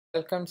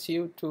welcomes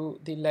you to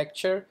the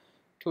lecture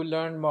to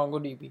learn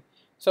MongoDB.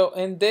 So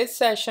in this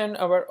session,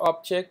 our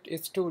object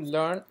is to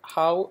learn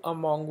how a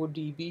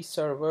MongoDB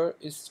server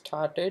is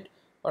started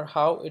or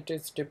how it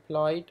is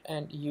deployed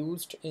and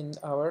used in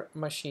our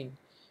machine.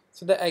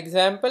 So the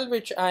example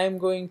which I am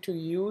going to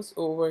use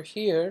over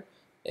here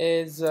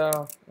is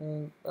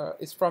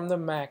from the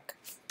Mac.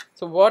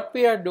 So what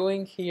we are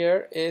doing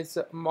here is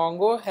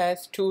Mongo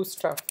has two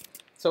stuff.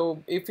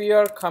 So if you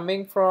are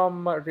coming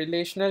from a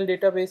relational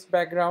database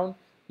background,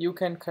 you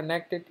can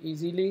connect it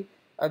easily.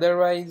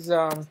 Otherwise,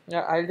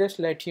 yeah, I'll just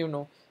let you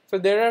know. So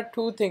there are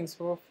two things.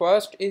 So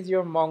first is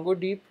your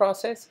MongoDB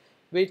process,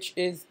 which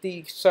is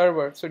the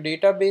server. So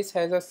database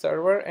has a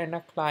server and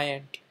a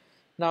client.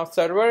 Now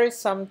server is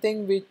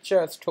something which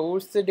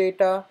stores the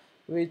data,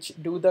 which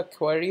do the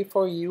query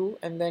for you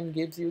and then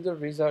gives you the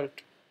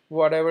result,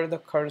 whatever the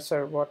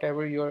cursor,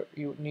 whatever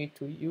you need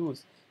to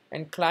use.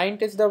 And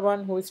client is the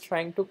one who is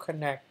trying to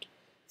connect.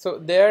 So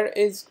there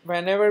is,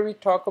 whenever we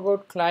talk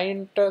about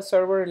client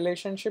server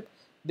relationship,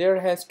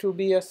 there has to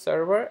be a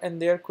server and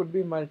there could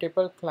be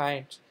multiple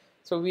clients.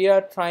 So we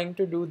are trying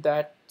to do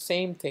that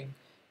same thing.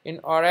 In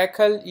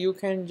Oracle, you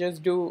can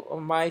just do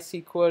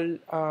MySQL.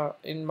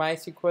 In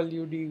MySQL,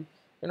 you do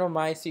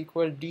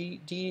MySQL D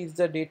is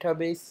the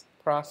database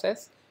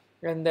process,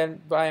 and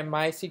then by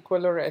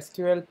MySQL or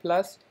SQL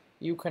plus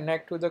you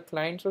connect to the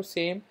client. So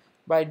same,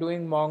 by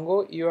doing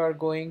Mongo, you are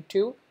going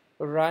to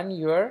run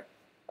your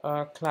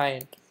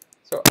client.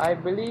 So I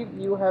believe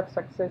you have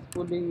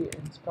successfully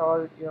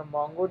installed your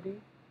MongoDB,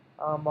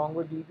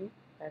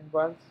 and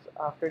once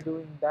after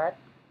doing that,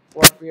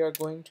 what we are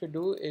going to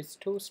do is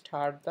to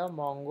start the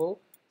Mongo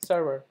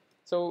server.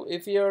 So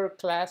if your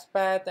class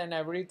path and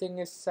everything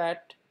is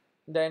set,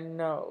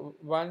 then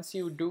once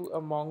you do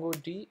a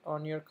MongoD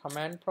on your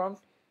command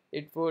prompt,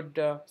 it would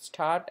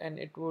start and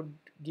it would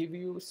give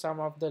you some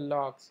of the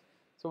logs.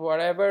 So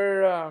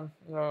whatever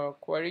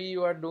query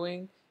you are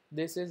doing,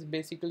 this is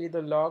basically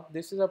the log.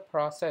 This is a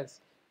process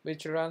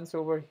which runs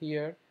over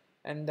here,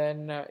 and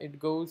then it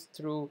goes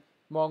through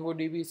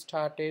MongoDB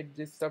started,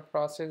 this is the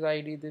process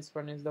ID, this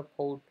one is the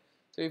port.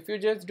 So if you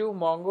just do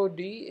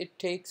MongoD, it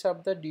takes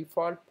up the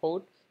default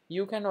port.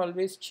 You can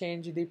always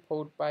change the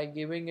port by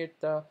giving it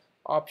the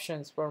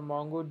options for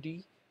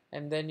MongoD,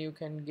 and then you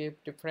can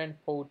give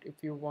different port if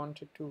you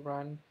want it to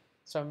run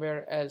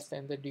somewhere else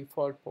than the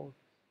default port.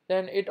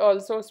 Then it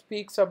also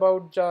speaks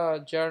about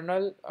the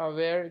journal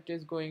where it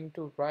is going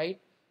to write.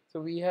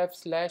 So we have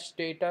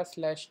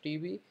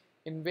 /data/db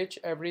in which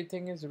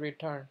everything is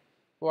returned,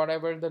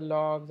 whatever the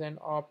logs and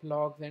op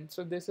logs, and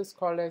so this is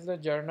called as the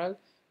journal,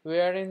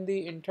 wherein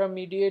the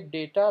intermediate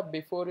data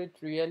before it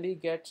really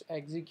gets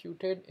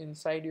executed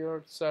inside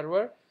your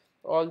server,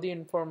 all the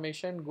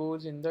information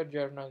goes in the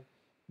journal.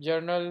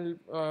 Journal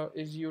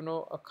is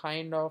a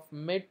kind of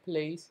mid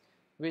place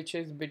which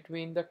is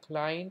between the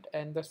client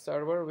and the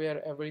server,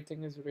 where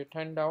everything is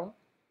written down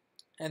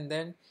and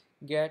then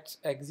gets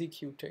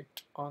executed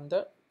on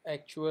the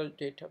actual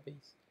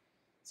database.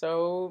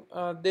 So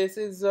this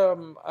is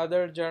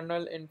other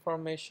journal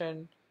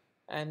information,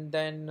 and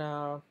then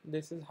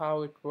this is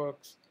how it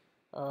works,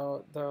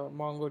 the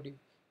MongoDB.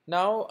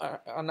 Now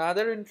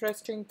another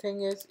interesting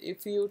thing is,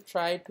 if you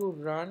try to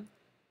run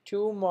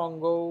two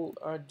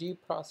MongoDB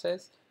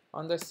process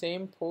on the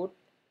same port,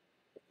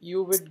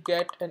 you would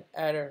get an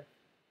error.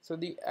 So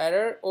the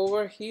error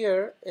over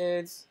here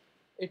is,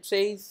 it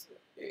says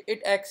it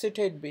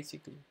exited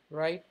basically,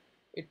 right?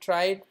 It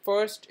tried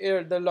first,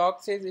 the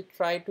log says it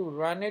tried to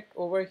run it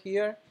over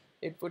here.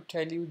 It would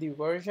tell you the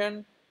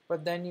version,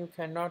 but then you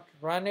cannot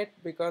run it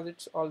because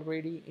it's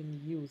already in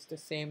use, the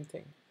same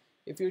thing.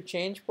 If you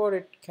change port,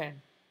 it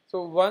can.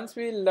 So once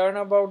we learn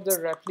about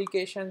the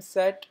replication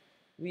set,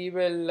 we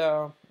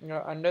will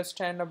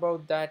understand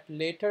about that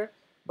later,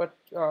 but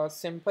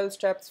simple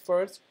steps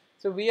first.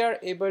 So we are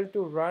able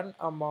to run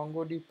a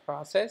MongoDB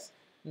process.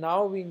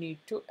 Now we need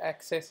to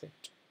access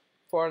it.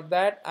 For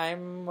that,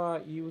 I'm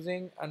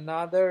using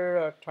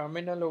another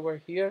terminal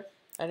over here,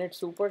 and it's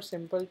super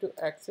simple to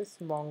access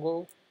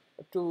Mongo,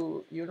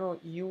 to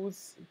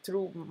use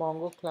through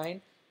Mongo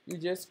client. You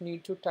just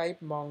need to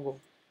type Mongo,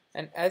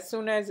 and as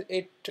soon as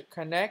it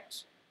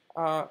connects,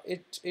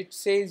 it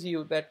says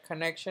you that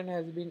connection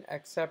has been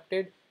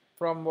accepted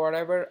from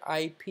whatever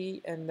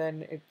IP, and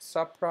then it's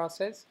sub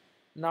process.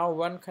 Now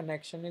one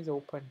connection is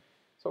open.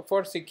 So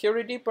for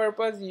security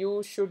purpose,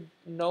 you should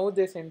know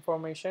this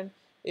information.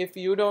 If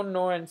you don't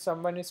know and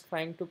someone is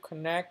trying to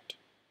connect,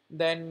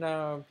 then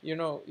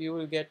you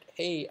will get,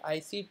 hey, I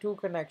see two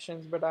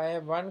connections, but I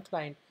have one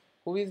client.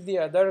 Who is the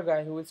other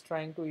guy who is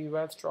trying to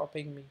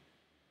eavesdropping me?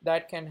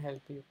 That can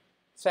help you.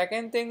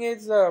 Second thing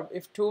is,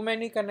 if too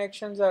many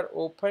connections are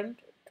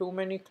opened, too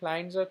many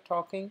clients are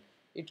talking,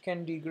 it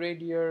can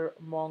degrade your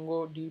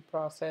MongoDB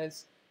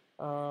process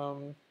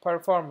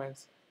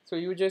performance. So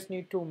you just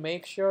need to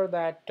make sure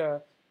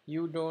that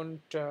you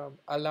don't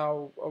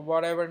allow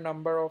whatever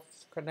number of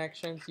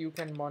connections you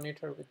can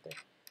monitor with it.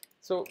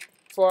 So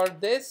for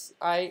this,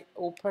 I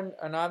opened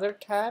another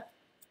tab,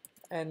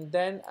 and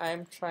then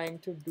I'm trying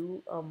to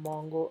do a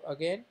Mongo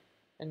again,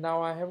 and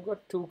now I have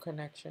got two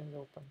connections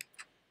open.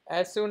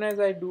 As soon as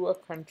I do a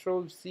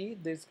Control C,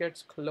 this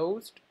gets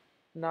closed.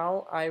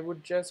 Now I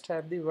would just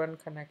have the one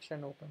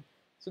connection open.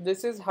 So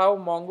this is how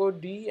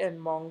MongoD and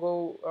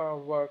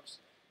Mongo works.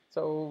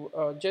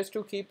 So just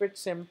to keep it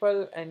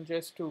simple and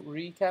just to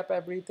recap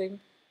everything,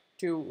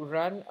 to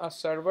run a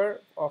server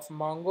of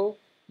Mongo,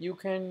 you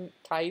can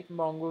type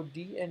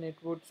MongoD and it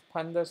would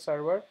spun the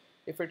server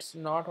if it's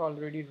not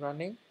already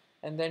running.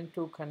 And then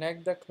to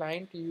connect the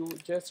client, you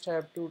just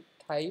have to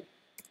type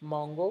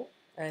Mongo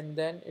and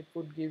then it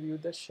would give you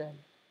the shell.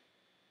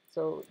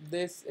 So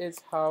this is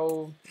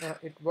how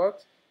it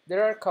works.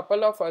 There are a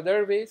couple of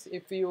other ways.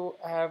 If you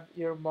have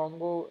your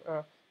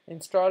Mongo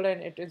installed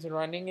and it is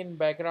running in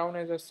background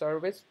as a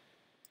service,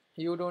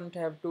 you don't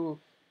have to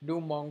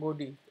do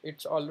MongoDB.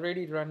 It's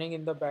already running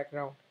in the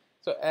background.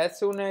 So as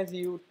soon as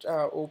you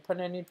open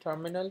any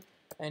terminal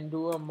and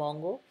do a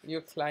Mongo,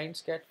 your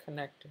clients get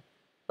connected.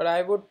 But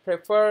I would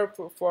prefer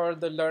for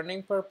the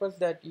learning purpose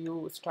that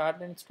you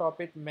start and stop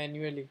it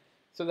manually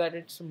so that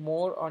it's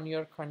more on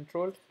your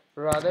control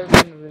rather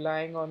than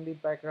relying on the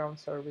background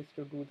service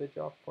to do the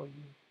job for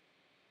you.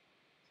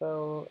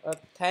 So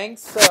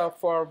thanks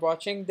for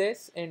watching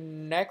this.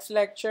 In next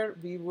lecture,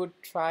 we would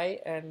try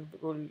and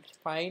will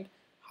find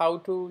how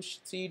to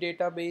see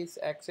database,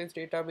 access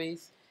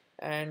database,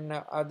 and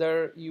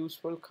other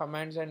useful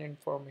commands and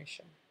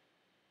information.